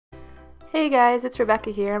Hey guys, it's Rebecca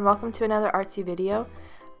here and welcome to another artsy video.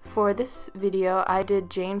 For this video I did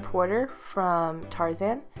Jane Porter from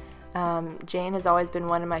Tarzan. Jane has always been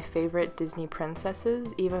one of my favorite Disney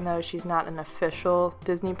princesses, even though she's not an official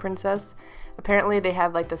Disney princess. Apparently they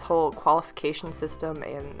have like this whole qualification system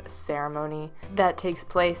and ceremony that takes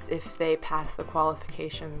place if they pass the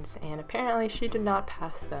qualifications, and apparently she did not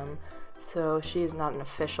pass them. So she is not an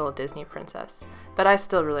official Disney princess. But I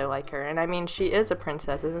still really like her. And I mean, she is a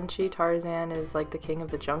princess, isn't she? Tarzan is like the king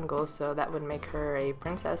of the jungle, so that would make her a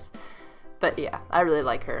princess. But yeah, I really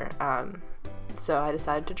like her. So I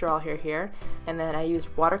decided to draw her here. And then I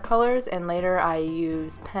used watercolors, and later I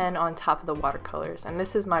used pen on top of the watercolors. And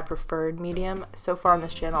this is my preferred medium. So far on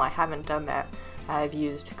this channel I haven't done that. I've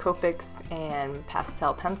used Copics and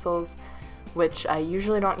pastel pencils, which I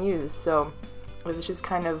usually don't use. So it was just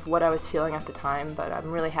kind of what I was feeling at the time, but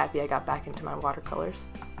I'm really happy I got back into my watercolors.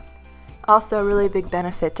 Also, a really big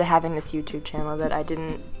benefit to having this YouTube channel that I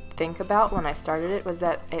didn't think about when I started it was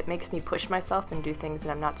that it makes me push myself and do things that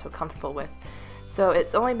I'm not so comfortable with. So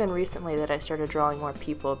it's only been recently that I started drawing more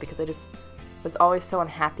people because I just was always so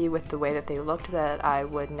unhappy with the way that they looked that I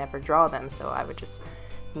would never draw them, so I would just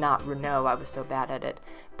not know I was so bad at it.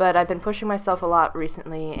 But I've been pushing myself a lot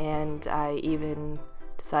recently, and I even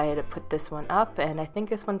decided to put this one up, and I think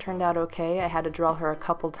this one turned out okay. I had to draw her a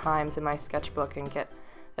couple times in my sketchbook and get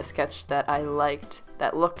a sketch that I liked,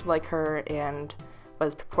 that looked like her and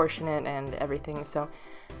was proportionate and everything, so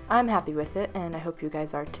I'm happy with it, and I hope you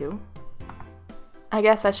guys are too. I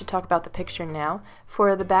guess I should talk about the picture now.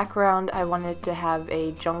 For the background, I wanted to have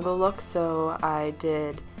a jungle look, so I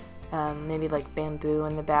did maybe like bamboo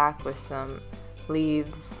in the back with some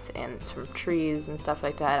leaves and some trees and stuff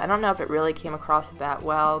like that. I don't know if it really came across that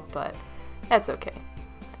well, but that's okay.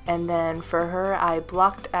 And then for her, I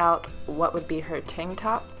blocked out what would be her tank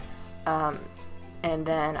top, and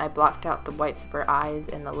then I blocked out the whites of her eyes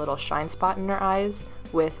and the little shine spot in her eyes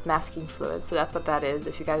with masking fluid. So that's what that is.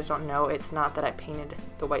 If you guys don't know, it's not that I painted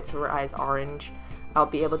the whites of her eyes orange. I'll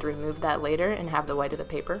be able to remove that later and have the white of the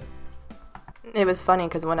paper. It was funny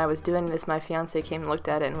because when I was doing this, my fiance came and looked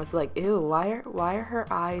at it and was like, ew, why are her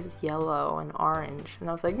eyes yellow and orange? And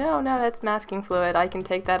I was like, no, that's masking fluid. I can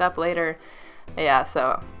take that up later. Yeah,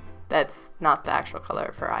 so that's not the actual color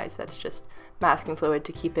of her eyes. That's just masking fluid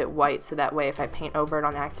to keep it white, so that way if I paint over it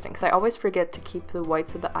on accident, because I always forget to keep the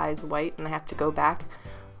whites of the eyes white and I have to go back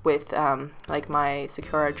with like my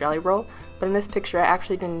Sakura jelly roll. But in this picture, I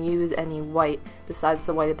actually didn't use any white besides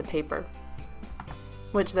the white of the paper.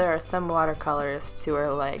 Which there are some watercolorists who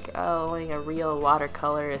are like, oh, only a real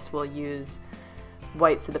watercolorist will use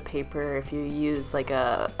whites of the paper. If you use like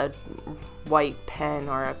a white pen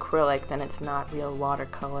or acrylic, then it's not real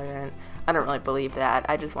watercolor, and I don't really believe that.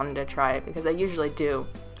 I just wanted to try it because I usually do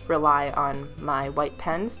rely on my white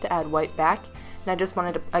pens to add white back, and I just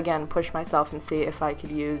wanted to, again, push myself and see if I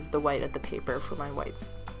could use the white of the paper for my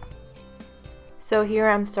whites. So here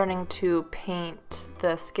I'm starting to paint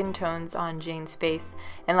the skin tones on Jane's face,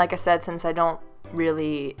 and like I said, since I don't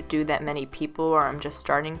really do that many people, or I'm just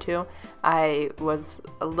starting to, I was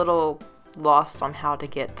a little lost on how to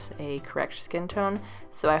get a correct skin tone,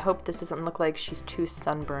 so I hope this doesn't look like she's too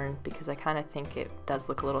sunburned, because I kind of think it does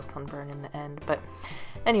look a little sunburned in the end. But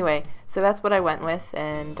anyway, so that's what I went with,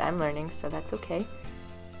 and I'm learning, so that's okay.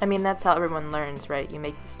 I mean, that's how everyone learns, right? You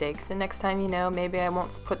make mistakes, and next time, you know, maybe I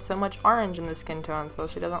won't put so much orange in the skin tone so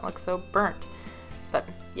she doesn't look so burnt. But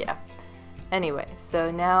yeah. Anyway, so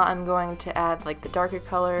now I'm going to add like the darker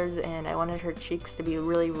colors, and I wanted her cheeks to be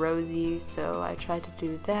really rosy, so I tried to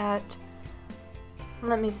do that.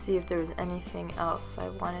 Let me see if there was anything else I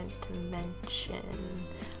wanted to mention.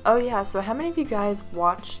 Oh yeah, so how many of you guys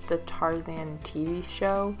watched the Tarzan TV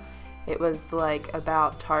show? It was like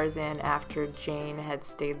about Tarzan after Jane had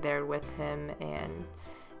stayed there with him, and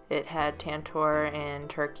it had Tantor and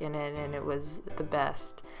Turk in it, and it was the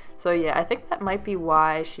best. So yeah, I think that might be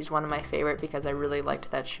why she's one of my favorite, because I really liked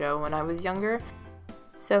that show when I was younger.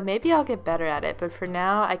 So maybe I'll get better at it, but for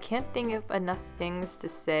now I can't think of enough things to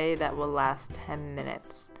say that will last 10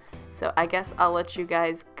 minutes. So I guess I'll let you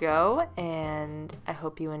guys go, and I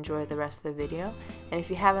hope you enjoy the rest of the video. And if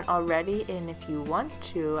you haven't already, and if you want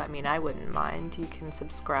to, I mean, I wouldn't mind, you can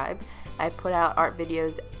subscribe. I put out art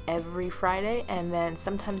videos every Friday, and then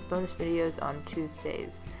sometimes bonus videos on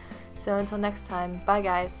Tuesdays. So until next time, bye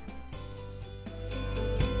guys!